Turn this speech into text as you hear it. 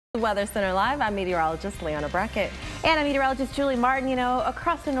Weather Center Live. I'm meteorologist Liana Brackett. And I'm meteorologist Julie Martin. You know,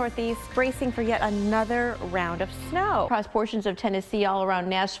 across the Northeast, bracing for yet another round of snow. Across portions of Tennessee, all around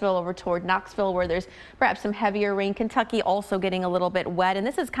Nashville, over toward Knoxville, where there's perhaps some heavier rain. Kentucky also getting a little bit wet. And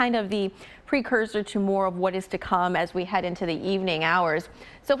this is kind of the precursor to more of what is to come as we head into the evening hours.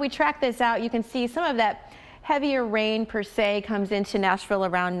 So if we track this out, you can see some of that heavier rain per se comes into Nashville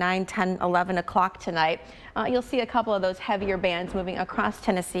around 9, 10, 11 o'clock tonight. You'll see a couple of those heavier bands moving across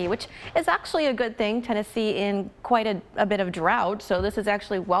Tennessee, which is actually a good thing. Tennessee in quite a bit of drought, so this is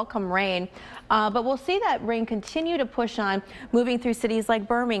actually welcome rain. But we'll see that rain continue to push on, moving through cities like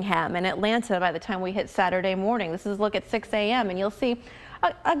Birmingham and Atlanta by the time we hit Saturday morning. This is a look at 6 a.m. and you'll see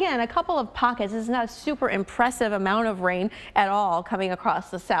again, a couple of pockets. This is not a super impressive amount of rain at all coming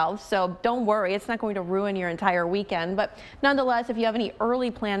across the south, so don't worry, it's not going to ruin your entire weekend. But nonetheless, if you have any early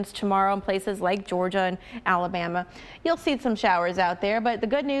plans tomorrow in places like Georgia and Alabama, you'll see some showers out there. But the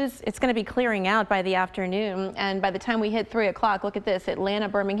good news, it's going to be clearing out by the afternoon, and by the time we hit 3 o'clock, look at this: Atlanta,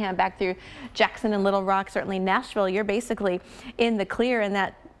 Birmingham, back through Jackson and Little Rock, certainly Nashville, you're basically in the clear, and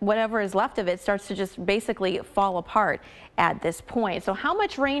that whatever is left of it starts to just basically fall apart at this point. So how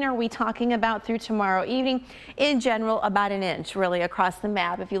much rain are we talking about through tomorrow evening? In general, about an inch really across the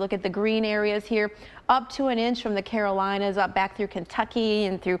map. If you look at the green areas here, up to an inch from the Carolinas up back through Kentucky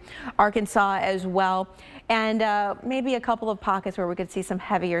and through Arkansas as well. And maybe a couple of pockets where we could see some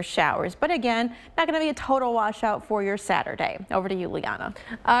heavier showers. But again, not going to be a total washout for your Saturday. Over to you, Liana.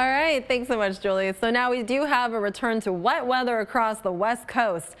 All right. Thanks so much, Julie. So now we do have a return to wet weather across the West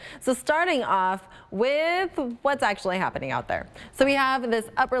Coast. So starting off with what's actually happening out there. So we have this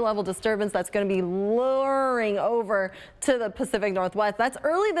upper level disturbance that's going to be luring over to the Pacific Northwest. That's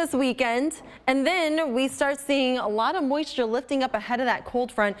early this weekend. And then we start seeing a lot of moisture lifting up ahead of that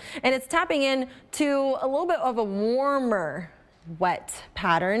cold front, and it's tapping in to a little bit of a warmer wet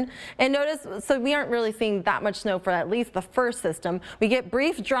pattern. And notice, so we aren't really seeing that much snow for at least the first system. We get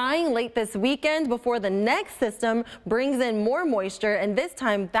brief drying late this weekend before the next system brings in more moisture, and this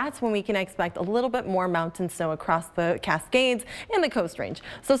time that's when we can expect a little bit more mountain snow across the Cascades and the Coast Range.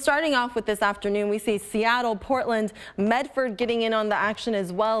 So starting off with this afternoon, we see Seattle, Portland, Medford getting in on the action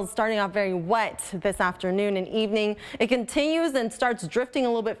as well, starting off very wet this afternoon and evening. It continues and starts drifting a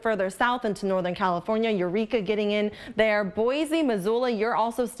little bit further south into Northern California. Eureka getting in there. Boise, Missoula, you're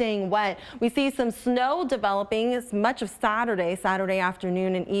also staying wet. We see some snow developing as much of Saturday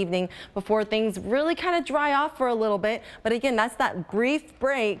afternoon and evening before things really kind of dry off for a little bit. But again, that's that brief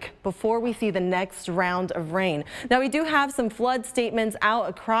break before we see the next round of rain. Now we do have some flood statements out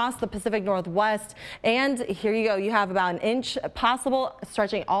across the Pacific Northwest, and here you go. You have about an inch possible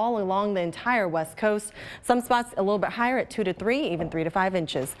stretching all along the entire West Coast. Some spots a little bit higher at 2 to 3, even 3 to 5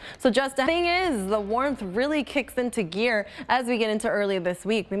 inches. So just the thing is, the warmth really kicks into gear as we get into early this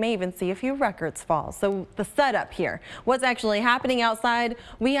week. We may even see a few records fall. So the setup here, what's actually happening outside,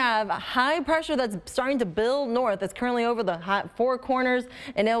 we have high pressure that's starting to build north. It's currently over the Four Corners,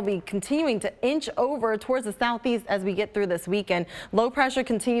 and it'll be continuing to inch over towards the southeast as we get through this weekend. Low pressure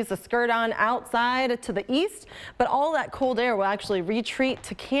continues to skirt on outside to the east, but all that cold air will actually retreat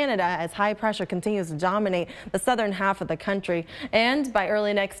to Canada as high pressure continues to dominate the southern half of the country. And by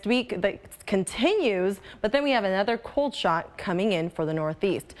early next week, that continues, but then we have another cold shot coming in for the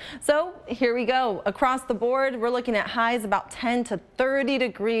Northeast. So here we go. Across the board, we're looking at highs about 10 to 30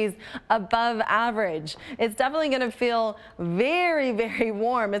 degrees above average. It's definitely going to feel very, very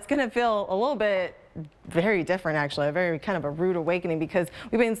warm. It's going to feel a little bit very different, actually, a very kind of a rude awakening, because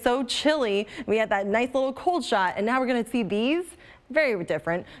we've been so chilly. We had that nice little cold shot, and now we're going to see these. Very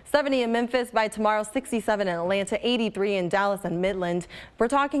different. 70 in Memphis by tomorrow, 67 in Atlanta, 83 in Dallas and Midland. We're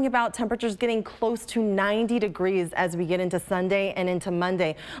talking about temperatures getting close to 90 degrees as we get into Sunday and into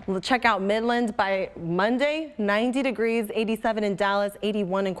Monday. We'll check out Midland by Monday, 90 degrees, 87 in Dallas,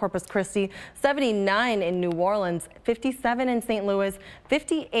 81 in Corpus Christi, 79 in New Orleans, 57 in St. Louis,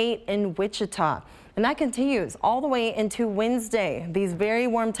 58 in Wichita. And that continues all the way into Wednesday. These very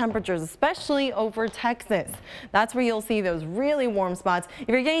warm temperatures, especially over Texas. That's where you'll see those really warm spots. If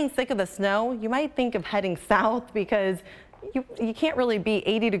you're getting sick of the snow, you might think of heading south, because you can't really be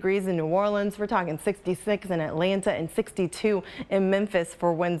 80 degrees in New Orleans. We're talking 66 in Atlanta and 62 in Memphis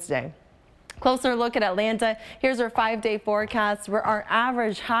for Wednesday. Closer look at Atlanta. Here's our 5-day forecast, where our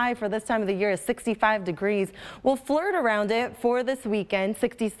average high for this time of the year is 65 degrees. We'll flirt around it for this weekend,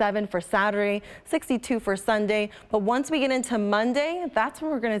 67 for Saturday, 62 for Sunday. But once we get into Monday, that's when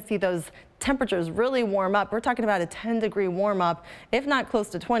we're going to see those temperatures really warm up. We're talking about a 10-degree warm up, if not close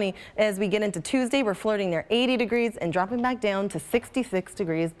to 20. As we get into Tuesday, we're flirting near 80 degrees and dropping back down to 66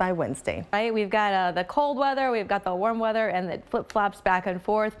 degrees by Wednesday. Right, we've got the cold weather, we've got the warm weather, and it flip-flops back and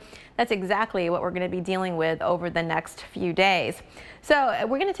forth. That's exactly what we're going to be dealing with over the next few days. So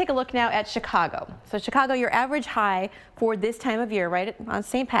we're going to take a look now at Chicago. So Chicago, your average high for this time of year, right on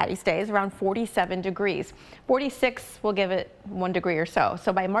St. Patty's Day, is around 47 degrees. 46 will give it 1 degree or so.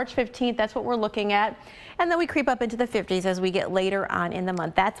 So by March 15th, that's what we're looking at. And then we creep up into the 50s as we get later on in the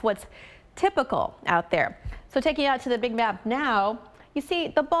month. That's what's typical out there. So taking you out to the big map now, you see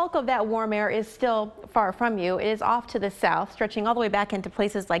the bulk of that warm air is still far from you. It is off to the south, stretching all the way back into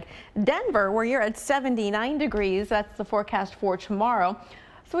places like Denver, where you're at 79 degrees. That's the forecast for tomorrow.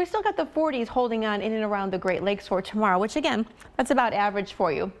 So we still got the 40s holding on in and around the Great Lakes for tomorrow, which again, that's about average for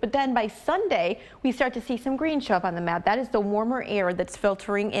you. But then by Sunday, we start to see some green show up on the map. That is the warmer air that's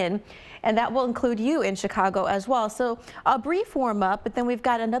filtering in, and that will include you in Chicago as well. So a brief warm up, but then we've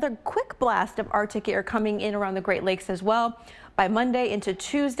got another quick blast of Arctic air coming in around the Great Lakes as well. By Monday into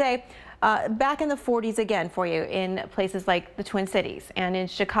Tuesday, back in the 40s again for you in places like the Twin Cities and in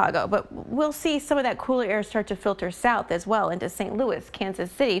Chicago. But we'll see some of that cooler air start to filter south as well into St. Louis, Kansas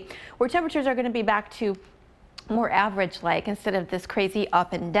City, where temperatures are going to be back to more average-like instead of this crazy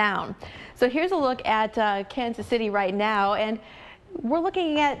up and down. So here's a look at Kansas City right now, and we're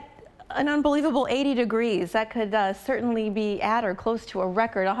looking at an unbelievable 80 degrees. That could certainly be at or close to a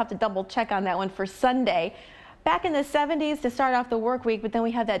record. I'll have to double check on that one for Sunday. Back in the 70s to start off the work week, but then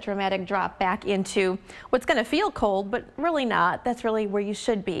we have that dramatic drop back into what's going to feel cold, but really not. That's really where you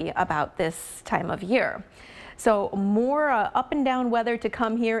should be about this time of year. So more up and down weather to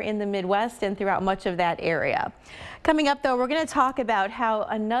come here in the Midwest and throughout much of that area. Coming up, though, we're going to talk about how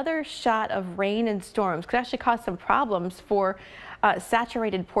another shot of rain and storms could actually cause some problems for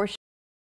saturated portions